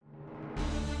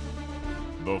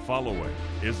The following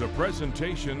is a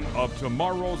presentation of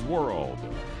Tomorrow's World.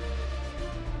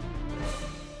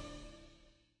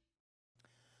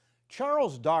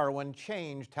 Charles Darwin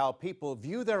changed how people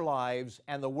view their lives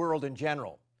and the world in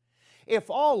general.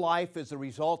 If all life is the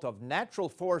result of natural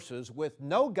forces with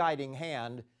no guiding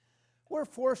hand, we're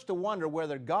forced to wonder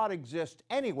whether God exists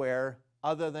anywhere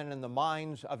other than in the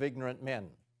minds of ignorant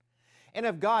men. And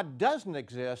if God doesn't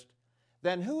exist,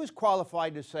 then who is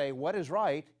qualified to say what is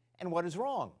right and what is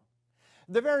wrong?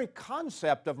 The very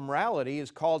concept of morality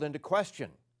is called into question.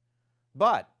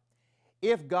 But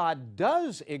if God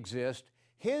does exist,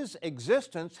 His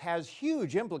existence has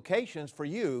huge implications for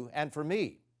you and for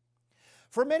me.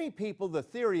 For many people, the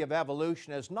theory of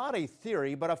evolution is not a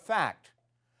theory but a fact.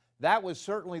 That was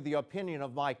certainly the opinion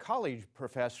of my college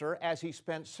professor as he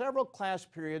spent several class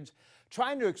periods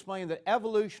trying to explain that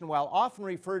evolution, while often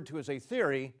referred to as a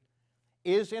theory,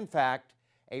 is in fact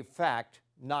a fact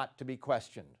not to be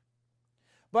questioned.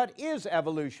 But is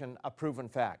evolution a proven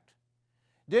fact?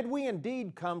 Did we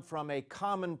indeed come from a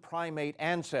common primate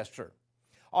ancestor?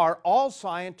 Are all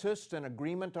scientists in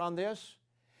agreement on this?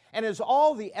 And is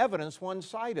all the evidence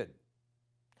one-sided?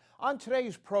 On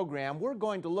today's program, we're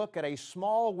going to look at a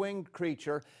small winged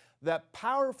creature that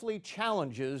powerfully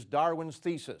challenges Darwin's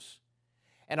thesis.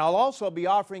 And I'll also be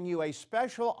offering you a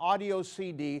special audio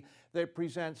CD that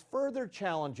presents further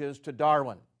challenges to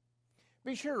Darwin.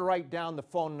 Be sure to write down the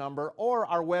phone number or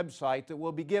our website that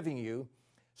we'll be giving you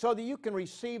so that you can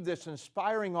receive this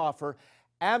inspiring offer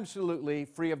absolutely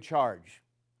free of charge.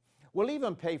 We'll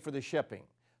even pay for the shipping.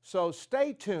 So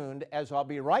stay tuned as I'll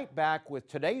be right back with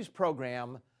today's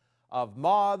program of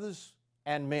Moths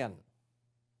and Men.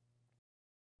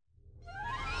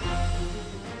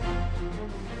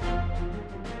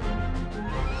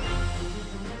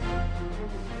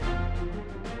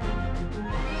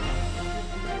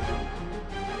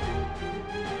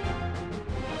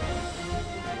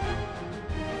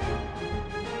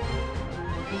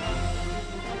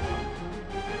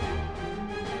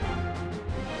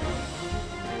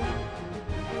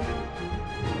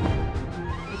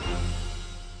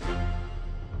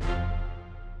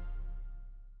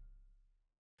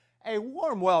 A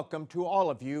warm welcome to all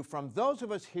of you from those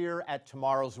of us here at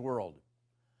Tomorrow's World.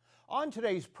 On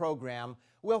today's program,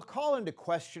 we'll call into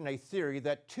question a theory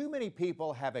that too many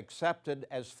people have accepted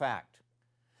as fact.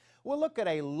 We'll look at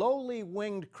a lowly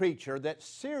winged creature that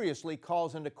seriously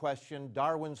calls into question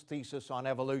Darwin's thesis on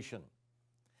evolution.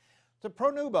 The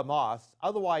Pronuba moth,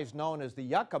 otherwise known as the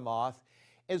yucca moth,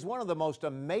 is one of the most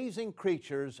amazing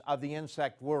creatures of the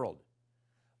insect world.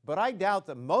 But I doubt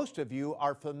that most of you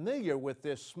are familiar with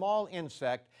this small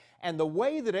insect and the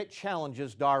way that it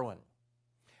challenges Darwin.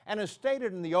 And as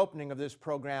stated in the opening of this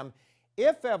program,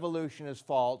 if evolution is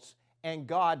false and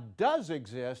God does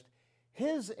exist,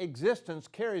 His existence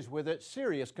carries with it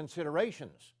serious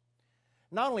considerations.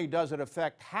 Not only does it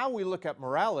affect how we look at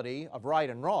morality of right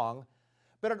and wrong,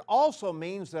 but it also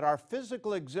means that our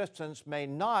physical existence may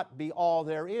not be all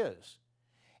there is.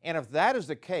 And if that is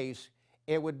the case,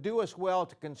 it would do us well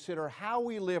to consider how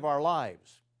we live our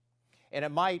lives. And it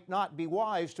might not be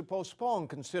wise to postpone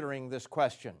considering this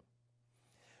question.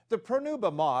 The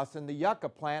Pronuba moth and the yucca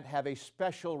plant have a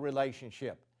special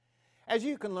relationship. As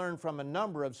you can learn from a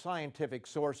number of scientific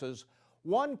sources,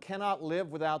 one cannot live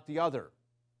without the other.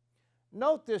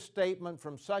 Note this statement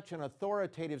from such an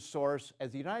authoritative source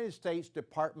as the United States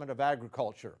Department of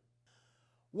Agriculture.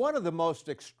 One of the most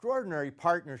extraordinary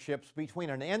partnerships between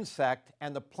an insect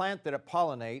and the plant that it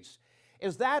pollinates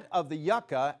is that of the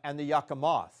yucca and the yucca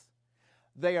moth.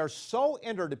 They are so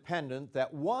interdependent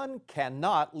that one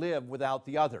cannot live without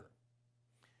the other.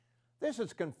 This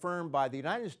is confirmed by the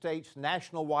United States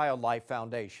National Wildlife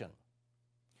Foundation.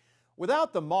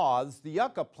 Without the moths, the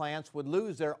yucca plants would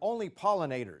lose their only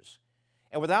pollinators,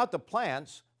 and without the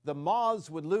plants, the moths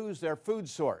would lose their food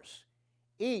source.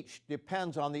 Each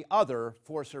depends on the other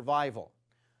for survival.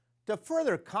 To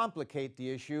further complicate the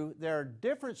issue, there are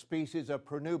different species of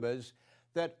Pronubas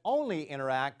that only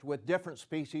interact with different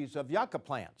species of yucca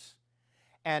plants,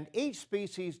 and each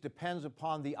species depends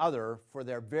upon the other for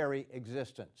their very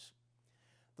existence.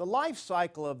 The life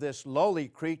cycle of this lowly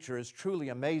creature is truly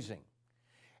amazing.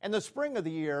 In the spring of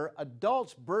the year,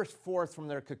 adults burst forth from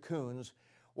their cocoons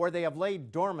where they have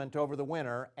laid dormant over the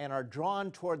winter and are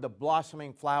drawn toward the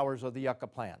blossoming flowers of the yucca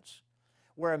plants,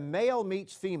 where a male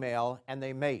meets female and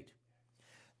they mate.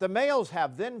 The males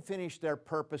have then finished their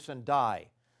purpose and die,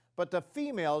 but the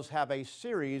females have a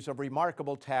series of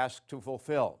remarkable tasks to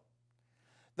fulfill.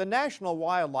 The National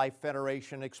Wildlife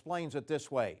Federation explains it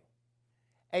this way.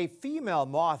 A female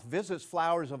moth visits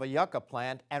flowers of a yucca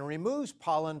plant and removes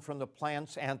pollen from the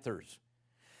plant's anthers.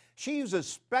 She uses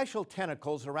special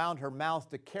tentacles around her mouth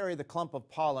to carry the clump of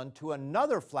pollen to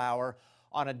another flower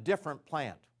on a different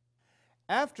plant.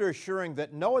 After assuring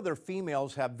that no other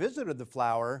females have visited the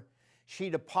flower,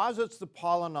 she deposits the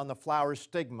pollen on the flower's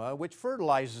stigma, which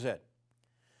fertilizes it.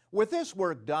 With this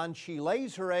work done, she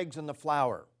lays her eggs in the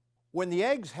flower. When the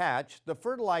eggs hatch, the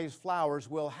fertilized flowers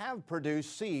will have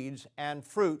produced seeds and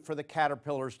fruit for the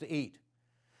caterpillars to eat.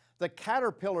 The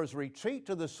caterpillars retreat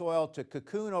to the soil to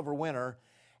cocoon over winter,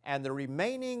 and the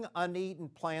remaining uneaten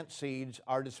plant seeds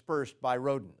are dispersed by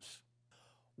rodents.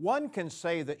 One can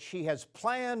say that she has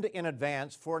planned in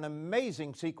advance for an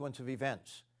amazing sequence of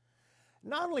events.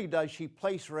 Not only does she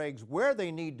place her eggs where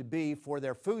they need to be for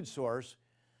their food source,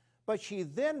 but she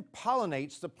then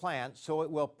pollinates the plant so it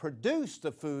will produce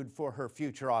the food for her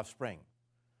future offspring.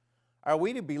 Are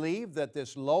we to believe that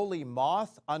this lowly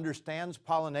moth understands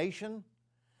pollination?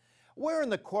 Where in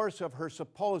the course of her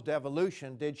supposed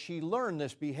evolution did she learn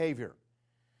this behavior?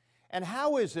 And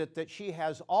how is it that she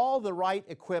has all the right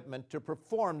equipment to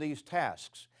perform these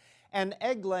tasks? An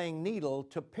egg-laying needle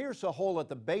to pierce a hole at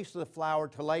the base of the flower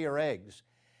to lay her eggs,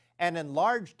 and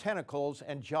enlarged tentacles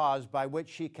and jaws by which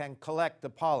she can collect the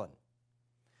pollen.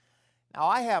 Now,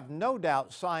 I have no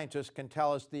doubt scientists can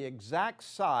tell us the exact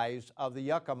size of the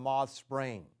yucca moth's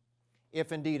brain,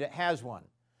 if indeed it has one.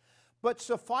 But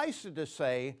suffice it to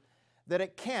say that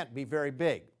it can't be very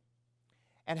big.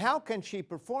 And how can she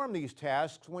perform these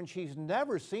tasks when she's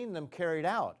never seen them carried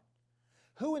out?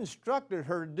 Who instructed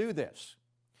her to do this?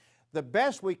 The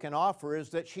best we can offer is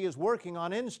that she is working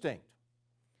on instinct.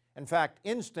 In fact,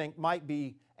 instinct might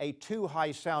be a too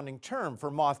high-sounding term for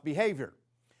moth behavior.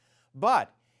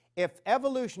 But if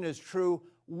evolution is true,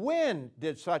 when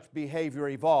did such behavior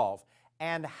evolve?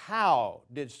 And how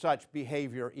did such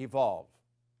behavior evolve?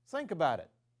 Think about it.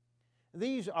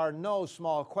 These are no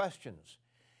small questions.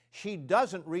 She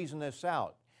doesn't reason this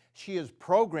out. She is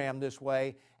programmed this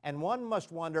way, and one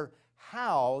must wonder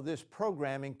how this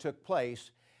programming took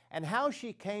place and how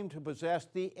she came to possess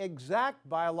the exact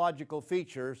biological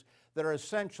features that are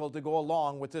essential to go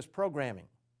along with this programming.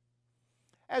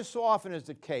 As so often is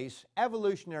the case,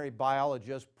 evolutionary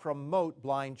biologists promote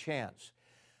blind chance,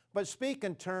 but speak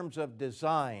in terms of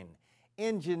design,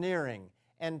 engineering,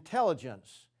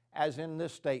 intelligence, as in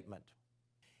this statement.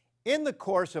 In the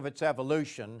course of its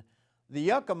evolution, the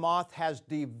yucca moth has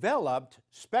developed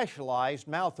specialized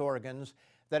mouth organs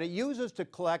that it uses to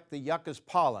collect the yucca's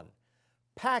pollen,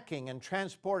 packing and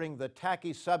transporting the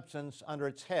tacky substance under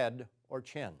its head or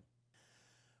chin.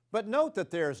 But note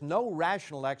that there is no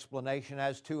rational explanation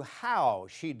as to how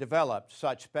she developed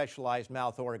such specialized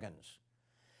mouth organs.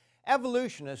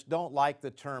 Evolutionists don't like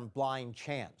the term blind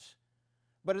chance,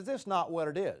 but is this not what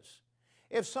it is?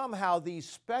 If somehow these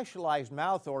specialized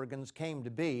mouth organs came to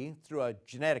be through a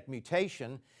genetic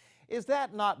mutation, is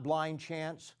that not blind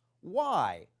chance?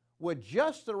 Why would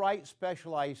just the right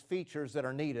specialized features that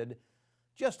are needed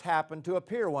just happen to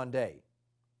appear one day?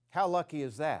 How lucky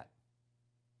is that?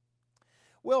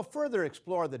 We'll further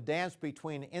explore the dance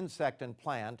between insect and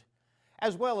plant,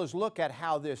 as well as look at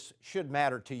how this should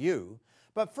matter to you.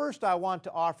 But first, I want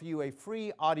to offer you a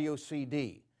free audio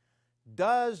CD.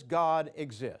 Does God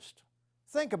exist?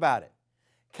 Think about it.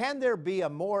 Can there be a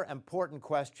more important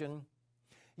question?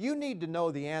 You need to know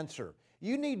the answer.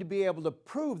 You need to be able to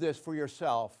prove this for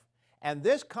yourself. And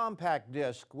this compact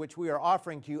disc, which we are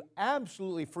offering to you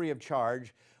absolutely free of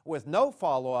charge, with no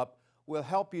follow-up, will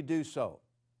help you do so.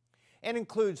 It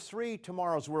includes 3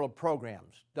 Tomorrow's World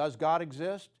programs: Does God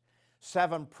Exist?,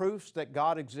 7 Proofs that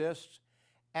God Exists,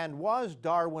 and Was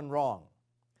Darwin Wrong?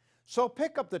 So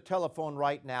pick up the telephone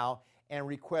right now and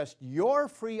request your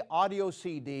free audio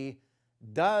CD,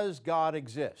 Does God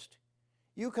Exist?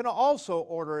 You can also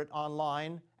order it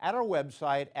online at our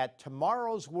website at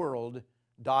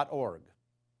tomorrowsworld.org.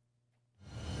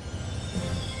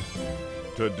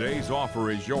 Today's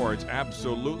offer is yours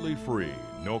absolutely free.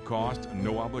 No cost,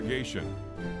 no obligation.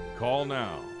 Call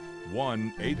now,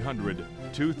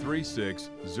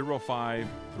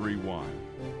 1-800-236-0531.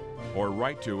 Or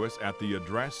write to us at the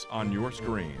address on your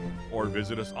screen, or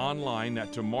visit us online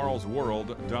at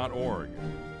tomorrowsworld.org.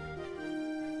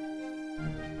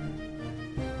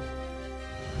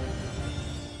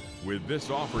 With this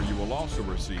offer, you will also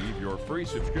receive your free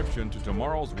subscription to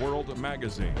Tomorrow's World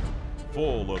magazine,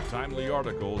 full of timely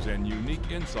articles and unique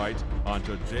insights on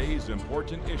today's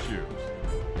important issues.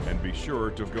 And be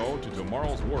sure to go to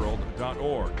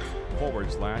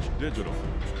tomorrowsworld.org/digital.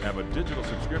 Have a digital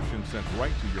subscription sent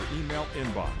right to your email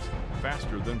inbox,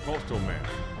 faster than postal mail.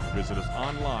 Visit us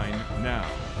online now.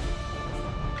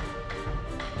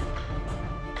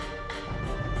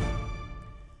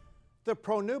 The The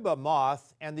Pronuba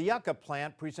moth and the yucca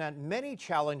plant present many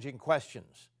challenging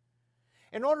questions.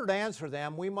 In order to answer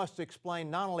them, we must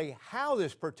explain not only how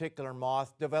this particular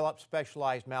moth develops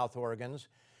specialized mouth organs,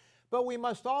 but we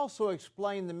must also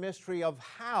explain the mystery of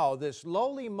how this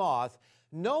lowly moth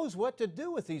knows what to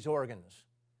do with these organs.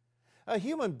 A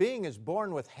human being is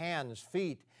born with hands,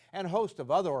 feet, and a host of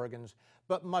other organs,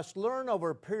 but must learn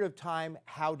over a period of time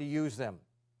how to use them.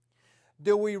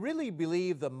 Do we really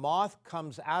believe the moth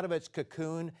comes out of its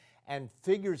cocoon and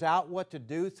figures out what to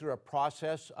do through a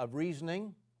process of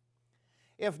reasoning?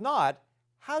 If not,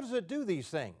 how does it do these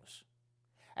things?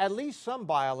 At least some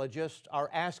biologists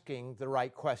are asking the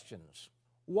right questions.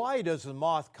 Why does the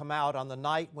moth come out on the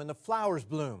night when the flowers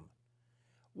bloom?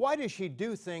 Why does she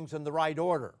do things in the right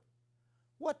order?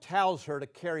 What tells her to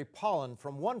carry pollen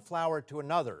from one flower to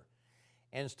another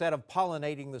instead of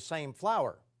pollinating the same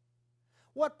flower?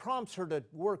 What prompts her to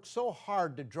work so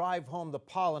hard to drive home the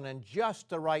pollen in just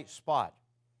the right spot?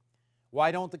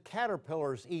 Why don't the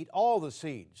caterpillars eat all the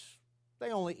seeds?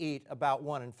 They only eat about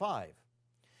 1 in 5.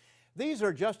 These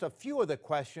are just a few of the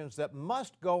questions that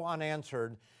must go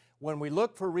unanswered when we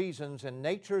look for reasons in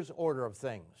nature's order of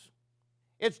things.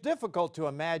 It's difficult to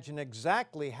imagine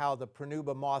exactly how the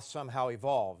Pronuba moth somehow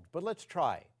evolved, but let's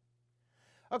try.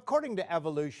 According to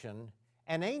evolution,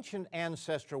 an ancient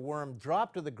ancestor worm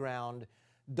dropped to the ground,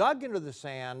 dug into the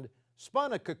sand,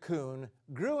 spun a cocoon,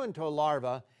 grew into a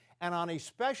larva, and on a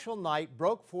special night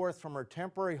broke forth from her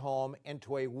temporary home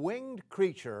into a winged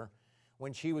creature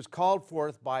when she was called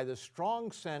forth by the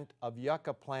strong scent of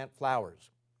yucca plant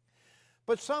flowers.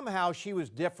 But somehow she was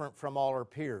different from all her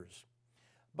peers.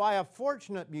 By a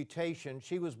fortunate mutation,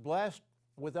 she was blessed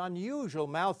with unusual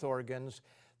mouth organs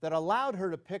that allowed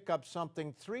her to pick up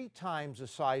something 3 times the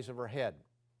size of her head.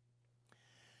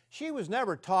 She was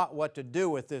never taught what to do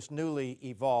with this newly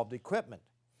evolved equipment.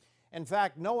 In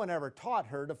fact, no one ever taught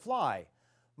her to fly,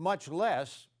 much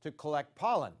less to collect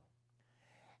pollen.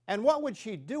 And what would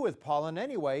she do with pollen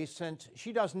anyway, since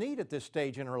she doesn't eat at this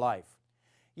stage in her life?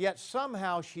 Yet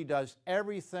somehow she does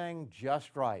everything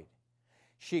just right.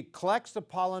 She collects the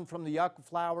pollen from the yucca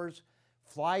flowers,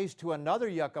 flies to another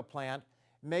yucca plant,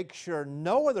 makes sure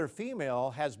no other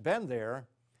female has been there,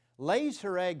 lays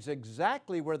her eggs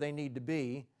exactly where they need to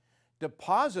be,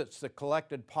 deposits the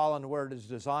collected pollen where it is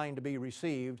designed to be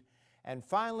received, and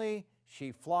finally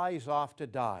she flies off to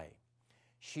die.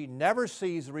 She never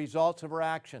sees the results of her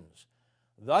actions.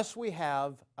 Thus we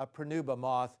have a Pronuba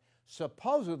moth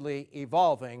supposedly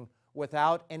evolving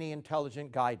without any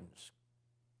intelligent guidance.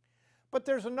 But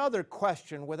there's another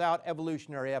question without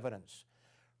evolutionary evidence.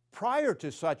 Prior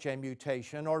to such a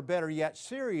mutation, or better yet,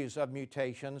 series of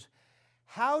mutations,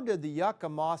 how did the yucca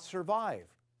moth survive?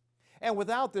 And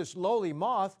without this lowly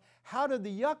moth, how did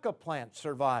the yucca plant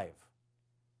survive?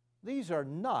 These are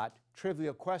not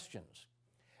trivial questions.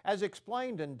 As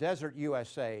explained in Desert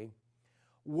USA,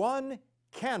 one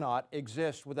cannot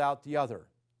exist without the other.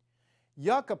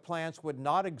 Yucca plants would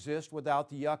not exist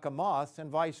without the yucca moth and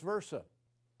vice versa.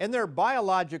 In their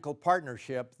biological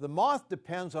partnership, the moth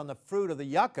depends on the fruit of the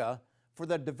yucca for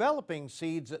the developing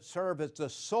seeds that serve as the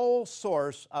sole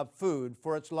source of food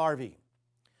for its larvae.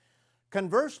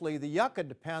 Conversely, the yucca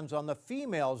depends on the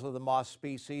females of the moth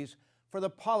species for the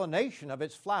pollination of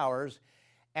its flowers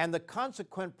and the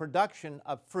consequent production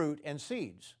of fruit and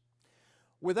seeds.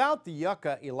 Without the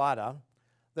Yucca elata,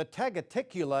 the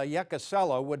Tegaticula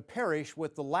yuccacella would perish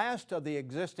with the last of the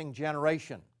existing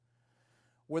generation.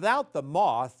 Without the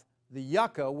moth, the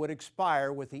yucca would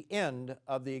expire with the end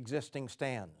of the existing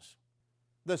stands.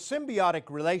 The symbiotic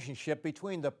relationship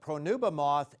between the Pronuba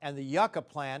moth and the yucca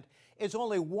plant is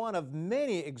only one of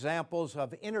many examples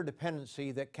of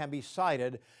interdependency that can be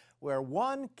cited where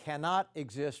one cannot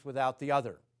exist without the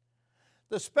other.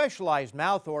 The specialized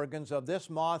mouth organs of this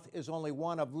moth is only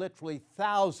one of literally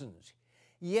thousands,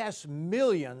 yes,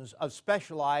 millions of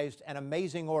specialized and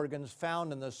amazing organs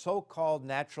found in the so-called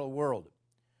natural world.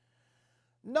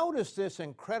 Notice this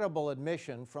incredible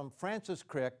admission from Francis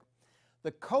Crick,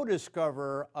 the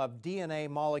co-discoverer of DNA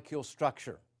molecule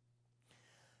structure.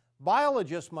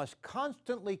 Biologists must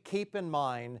constantly keep in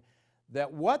mind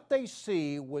that what they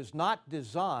see was not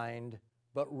designed,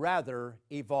 but rather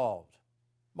evolved.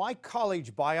 My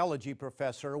college biology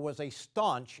professor was a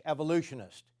staunch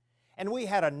evolutionist, and we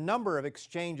had a number of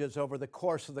exchanges over the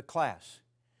course of the class.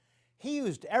 He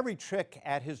used every trick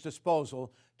at his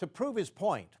disposal to prove his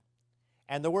point,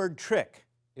 and the word trick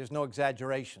is no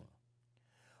exaggeration.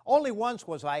 Only once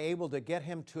was I able to get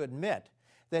him to admit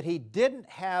that he didn't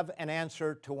have an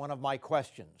answer to one of my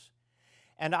questions.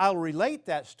 And I'll relate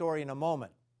that story in a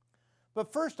moment.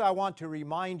 But first, I want to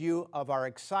remind you of our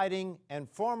exciting,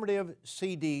 informative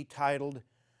CD titled,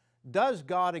 Does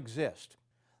God Exist?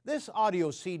 This audio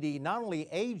CD not only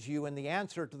aids you in the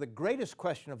answer to the greatest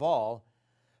question of all,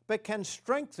 but can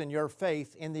strengthen your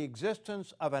faith in the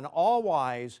existence of an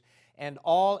all-wise and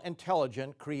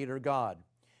all-intelligent Creator God.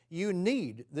 You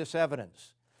need this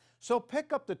evidence. So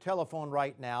pick up the telephone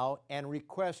right now and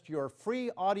request your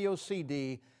free audio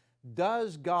CD,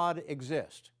 Does God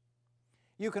Exist?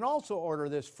 You can also order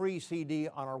this free CD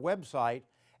on our website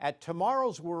at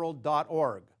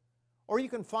tomorrowsworld.org, or you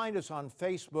can find us on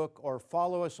Facebook or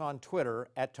follow us on Twitter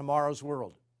at Tomorrow's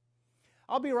World.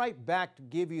 I'll be right back to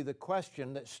give you the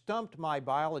question that stumped my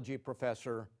biology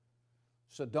professor,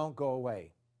 so don't go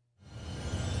away.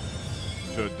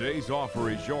 Today's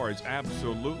offer is yours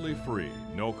absolutely free,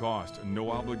 no cost, no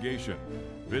obligation.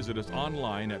 Visit us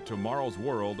online at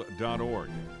tomorrowsworld.org.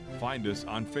 Find us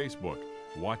on Facebook,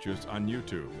 watch us on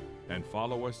YouTube, and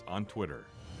follow us on Twitter.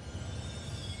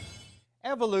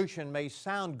 Evolution may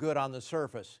sound good on the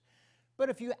surface, but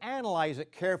if you analyze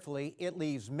it carefully, it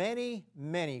leaves many,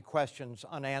 many questions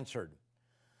unanswered.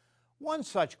 One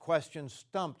such question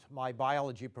stumped my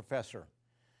biology professor.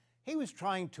 He was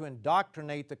trying to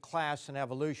indoctrinate the class in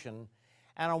evolution,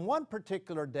 and on one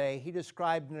particular day he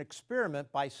described an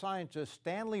experiment by scientists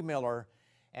Stanley Miller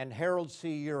and Harold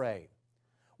C. Urey,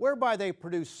 whereby they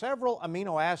produced several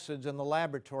amino acids in the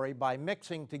laboratory by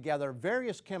mixing together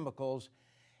various chemicals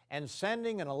and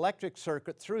sending an electric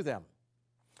circuit through them.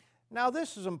 Now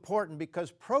this is important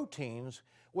because proteins,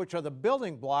 which are the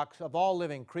building blocks of all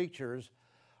living creatures,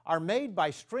 are made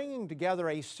by stringing together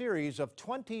a series of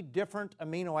 20 different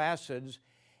amino acids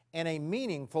in a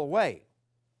meaningful way.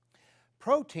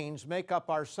 Proteins make up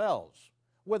our cells.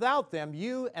 Without them,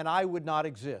 you and I would not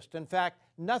exist. In fact,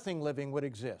 nothing living would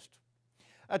exist.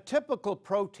 A typical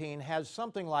protein has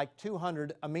something like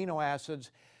 200 amino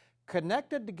acids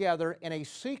connected together in a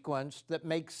sequence that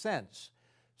makes sense,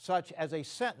 such as a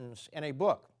sentence in a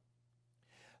book.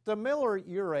 The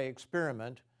Miller-Urey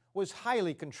experiment was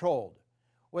highly controlled,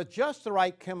 with just the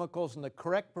right chemicals in the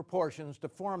correct proportions to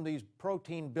form these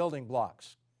protein building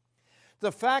blocks.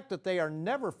 The fact that they are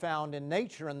never found in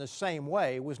nature in the same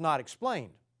way was not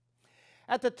explained.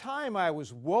 At the time, I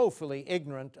was woefully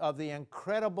ignorant of the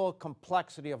incredible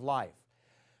complexity of life,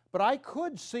 but I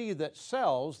could see that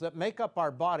cells that make up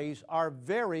our bodies are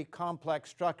very complex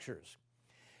structures.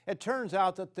 It turns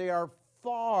out that they are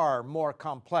far more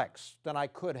complex than I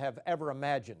could have ever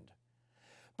imagined.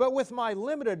 But with my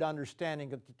limited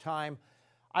understanding at the time,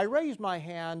 I raised my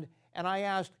hand and I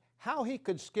asked how he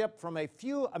could skip from a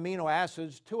few amino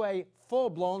acids to a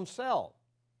full-blown cell.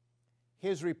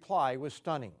 His reply was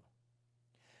stunning.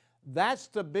 That's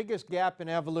the biggest gap in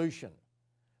evolution.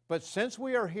 But since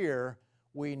we are here,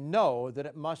 we know that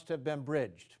it must have been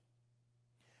bridged.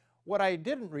 What I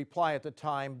didn't reply at the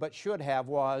time, but should have,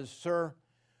 was, sir,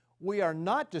 we are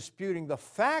not disputing the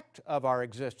fact of our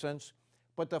existence,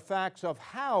 but the facts of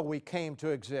how we came to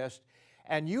exist,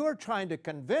 and you are trying to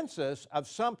convince us of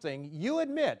something you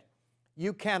admit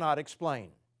you cannot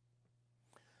explain.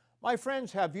 My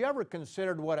friends, have you ever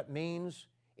considered what it means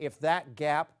if that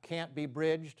gap can't be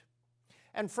bridged?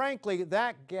 And frankly,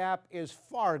 that gap is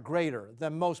far greater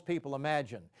than most people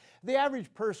imagine. The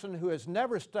average person who has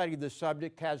never studied the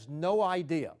subject has no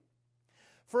idea.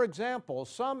 For example,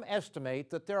 some estimate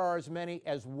that there are as many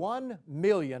as 1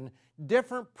 million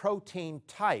different protein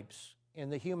types in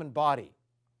the human body.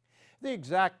 The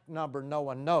exact number no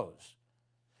one knows.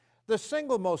 The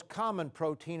single most common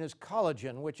protein is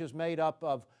collagen, which is made up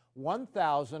of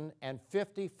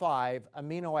 1,055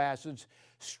 amino acids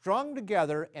strung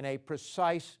together in a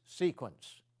precise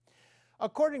sequence.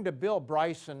 According to Bill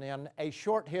Bryson in A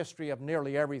Short History of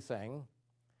Nearly Everything,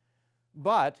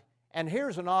 and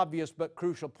here's an obvious but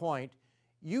crucial point,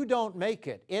 you don't make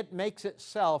it. It makes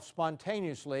itself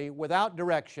spontaneously without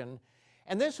direction,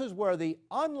 and this is where the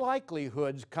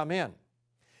unlikelihoods come in.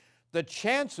 The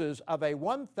chances of a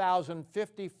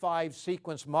 1,055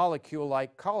 sequence molecule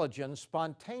like collagen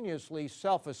spontaneously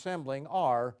self-assembling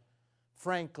are,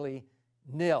 frankly,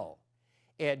 nil.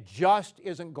 It just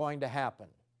isn't going to happen.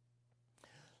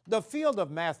 The field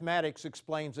of mathematics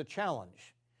explains the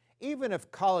challenge. Even if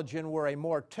collagen were a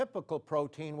more typical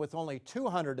protein with only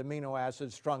 200 amino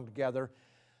acids strung together,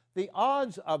 the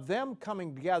odds of them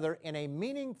coming together in a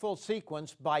meaningful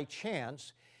sequence by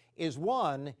chance is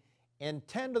 1 in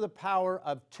 10 to the power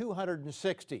of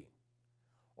 260,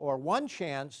 or 1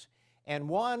 chance and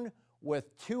 1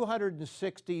 with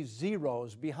 260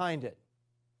 zeros behind it.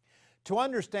 To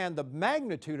understand the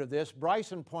magnitude of this,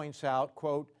 Bryson points out,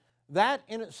 quote, that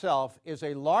in itself is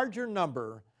a larger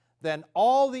number than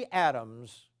all the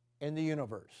atoms in the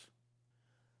universe.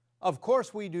 Of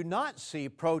course, we do not see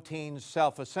proteins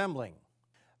self-assembling.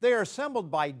 They are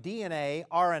assembled by DNA,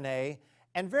 RNA,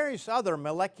 and various other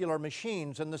molecular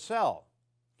machines in the cell.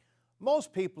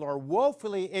 Most people are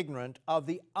woefully ignorant of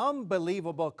the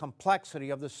unbelievable complexity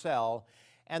of the cell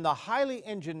and the highly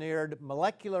engineered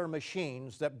molecular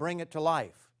machines that bring it to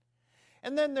life.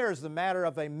 And then there's the matter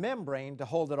of a membrane to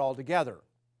hold it all together.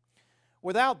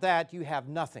 Without that, you have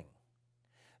nothing.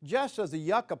 Just as the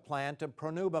yucca plant and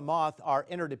Pronuba moth are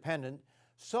interdependent,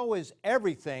 so is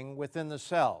everything within the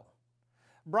cell.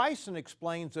 Bryson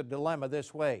explains the dilemma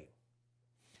this way.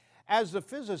 As the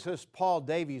physicist Paul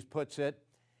Davies puts it,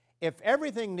 if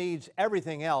everything needs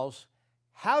everything else,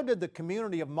 how did the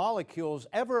community of molecules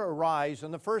ever arise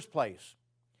in the first place?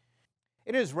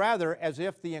 It is rather as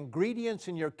if the ingredients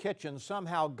in your kitchen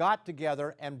somehow got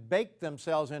together and baked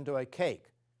themselves into a cake,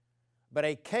 but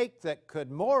a cake that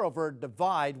could moreover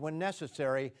divide when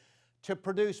necessary to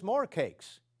produce more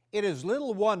cakes. It is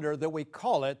little wonder that we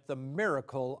call it the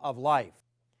miracle of life.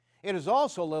 It is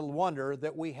also little wonder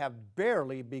that we have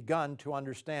barely begun to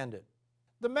understand it.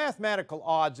 The mathematical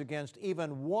odds against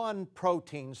even one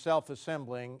protein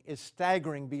self-assembling is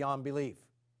staggering beyond belief.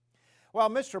 While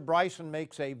Mr. Bryson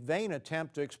makes a vain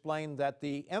attempt to explain that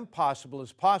the impossible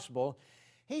is possible,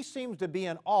 he seems to be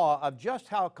in awe of just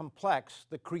how complex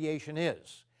the creation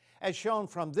is, as shown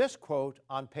from this quote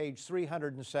on page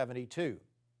 372.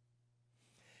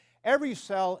 Every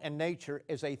cell in nature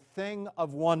is a thing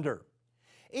of wonder.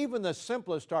 Even the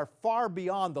simplest are far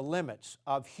beyond the limits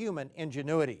of human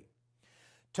ingenuity.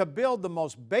 To build the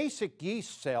most basic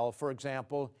yeast cell, for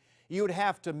example, you would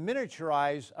have to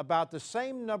miniaturize about the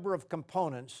same number of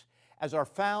components as are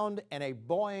found in a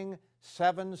Boeing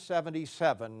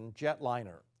 777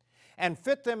 jetliner, and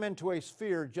fit them into a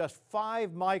sphere just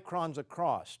 5 microns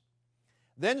across.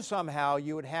 Then somehow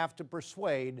you would have to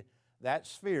persuade that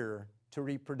sphere to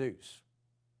reproduce.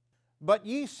 But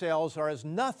yeast cells are as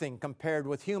nothing compared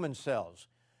with human cells,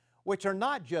 which are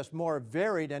not just more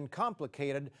varied and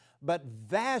complicated, but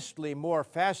vastly more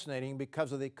fascinating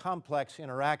because of the complex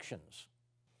interactions.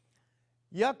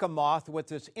 Yucca moth,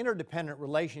 with its interdependent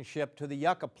relationship to the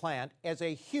yucca plant, is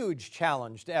a huge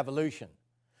challenge to evolution.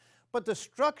 But the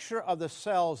structure of the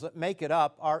cells that make it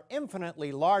up are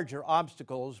infinitely larger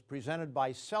obstacles presented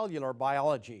by cellular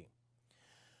biology.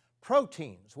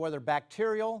 Proteins, whether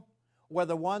bacterial,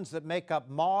 whether ones that make up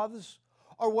moths,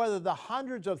 or whether the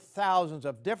hundreds of thousands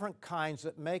of different kinds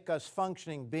that make us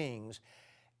functioning beings,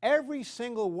 every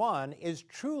single one is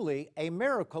truly a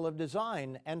miracle of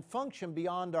design and function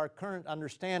beyond our current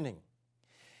understanding.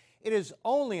 It is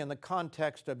only in the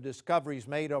context of discoveries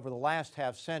made over the last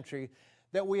half-century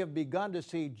that we have begun to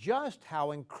see just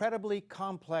how incredibly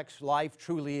complex life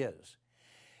truly is.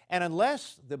 And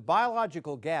unless the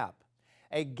biological gap,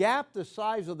 a gap the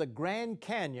size of the Grand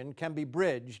Canyon, can be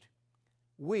bridged,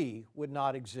 we would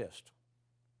not exist.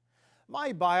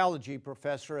 My biology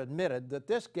professor admitted that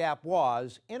this gap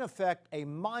was, in effect, a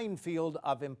minefield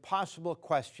of impossible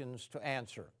questions to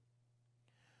answer.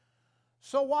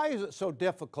 So why is it so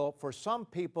difficult for some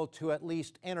people to at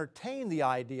least entertain the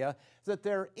idea that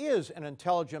there is an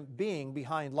intelligent being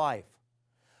behind life?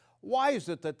 Why is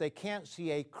it that they can't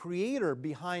see a creator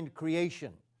behind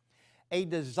creation, a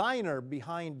designer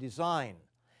behind design,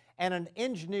 and an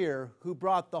engineer who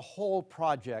brought the whole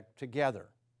project together?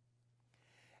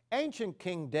 Ancient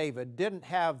King David didn't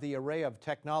have the array of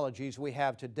technologies we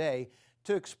have today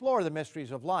to explore the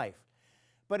mysteries of life,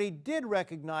 but he did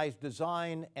recognize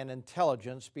design and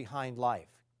intelligence behind life.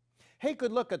 He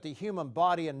could look at the human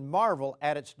body and marvel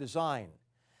at its design.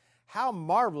 How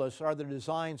marvelous are the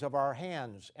designs of our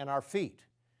hands and our feet.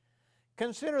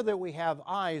 Consider that we have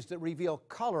eyes that reveal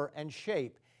color and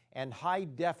shape and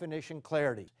high-definition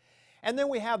clarity. And then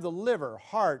we have the liver,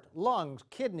 heart, lungs,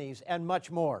 kidneys, and much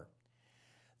more.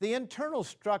 The internal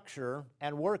structure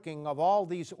and working of all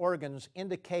these organs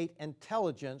indicate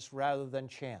intelligence rather than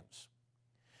chance.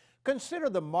 Consider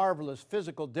the marvelous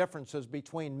physical differences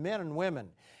between men and women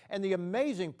and the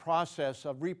amazing process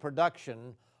of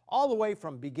reproduction all the way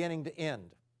from beginning to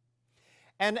end.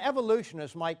 An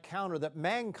evolutionist might counter that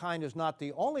mankind is not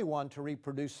the only one to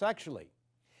reproduce sexually.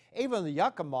 Even the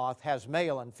yucca moth has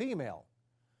male and female.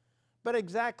 But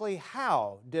exactly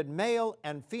how did male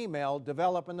and female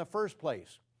develop in the first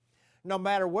place? No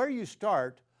matter where you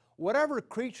start, whatever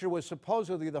creature was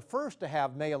supposedly the first to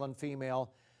have male and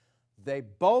female, they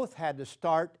both had to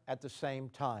start at the same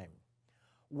time.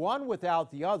 One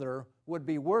without the other would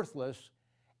be worthless,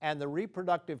 and the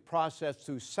reproductive process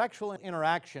through sexual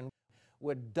interaction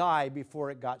would die before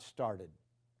it got started.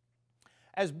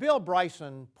 As Bill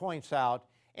Bryson points out,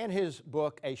 in his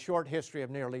book, A Short History of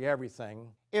Nearly Everything.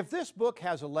 If this book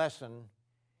has a lesson,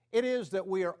 it is that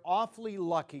we are awfully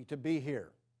lucky to be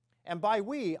here. And by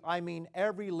we, I mean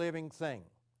every living thing.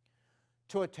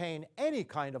 To attain any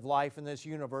kind of life in this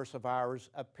universe of ours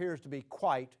appears to be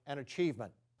quite an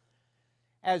achievement.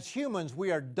 As humans,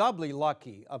 we are doubly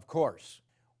lucky, of course.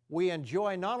 We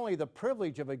enjoy not only the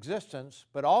privilege of existence,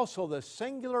 but also the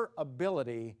singular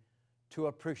ability to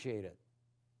appreciate it.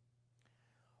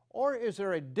 Or is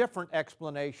there a different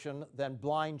explanation than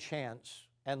blind chance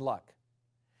and luck?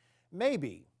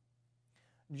 Maybe,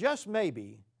 just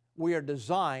maybe, we are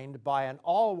designed by an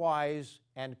all-wise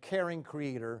and caring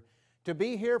Creator to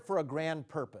be here for a grand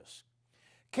purpose.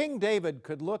 King David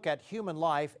could look at human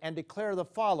life and declare the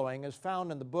following, as found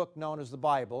in the book known as the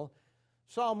Bible,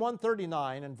 Psalm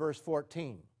 139 and verse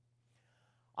 14.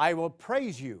 I will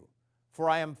praise you, for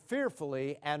I am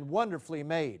fearfully and wonderfully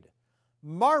made.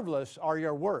 Marvelous are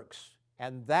your works,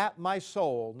 and that my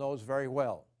soul knows very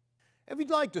well. If you'd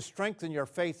like to strengthen your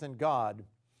faith in God,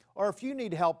 or if you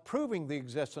need help proving the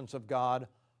existence of God,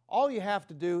 all you have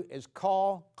to do is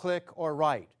call, click, or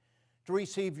write to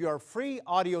receive your free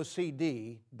audio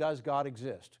CD, Does God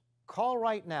Exist? Call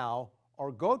right now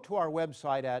or go to our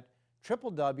website at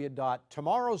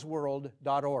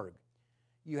www.tomorrowsworld.org.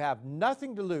 You have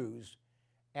nothing to lose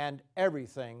and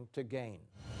everything to gain.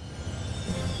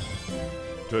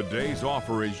 Today's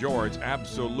offer is yours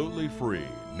absolutely free,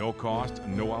 no cost,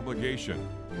 no obligation.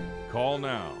 Call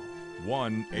now,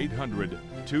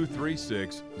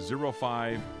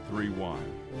 1-800-236-0531.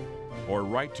 Or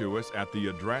write to us at the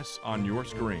address on your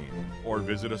screen, or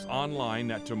visit us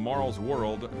online at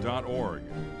tomorrowsworld.org.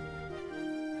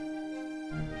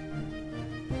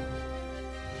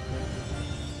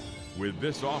 With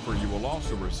this offer, you will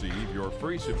also receive your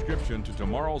free subscription to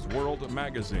Tomorrow's World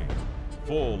magazine,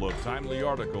 full of timely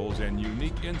articles and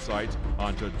unique insights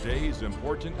on today's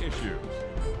important issues.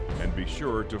 And be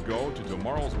sure to go to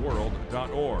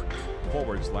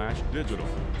tomorrowsworld.org/digital.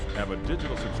 Have a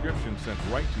digital subscription sent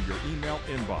right to your email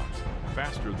inbox,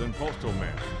 faster than postal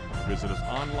mail. Visit us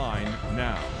online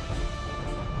now.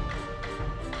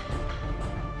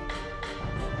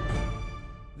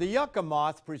 The yucca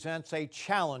moth presents a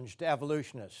challenge to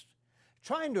evolutionists.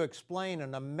 Trying to explain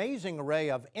an amazing array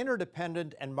of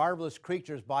interdependent and marvelous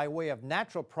creatures by way of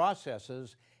natural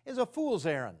processes is a fool's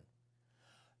errand.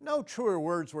 No truer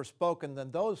words were spoken than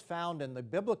those found in the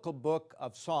biblical book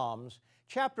of Psalms,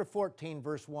 chapter 14,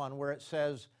 verse 1, where it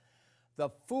says, "The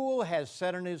fool has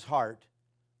said in his heart,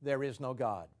 there is no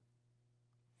God."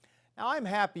 Now, I'm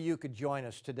happy you could join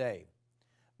us today,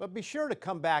 but be sure to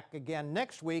come back again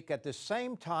next week at the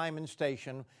same time and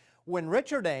station when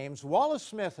Richard Ames, Wallace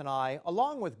Smith, and I,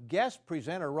 along with guest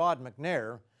presenter Rod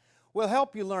McNair, will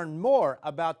help you learn more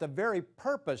about the very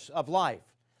purpose of life,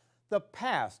 the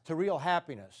path to real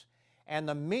happiness, and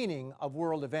the meaning of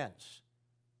world events.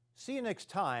 See you next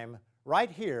time,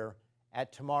 right here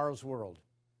at Tomorrow's World.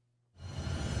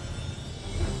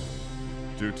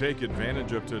 To take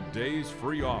advantage of today's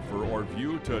free offer or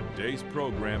view today's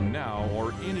program now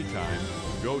or anytime,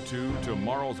 go to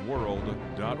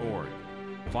tomorrowsworld.org.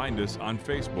 Find us on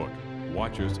Facebook,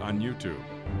 watch us on YouTube,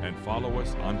 and follow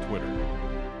us on Twitter.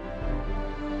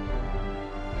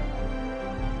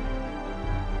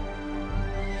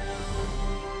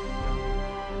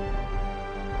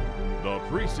 The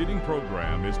preceding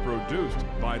program is produced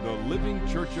by the Living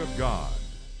Church of God.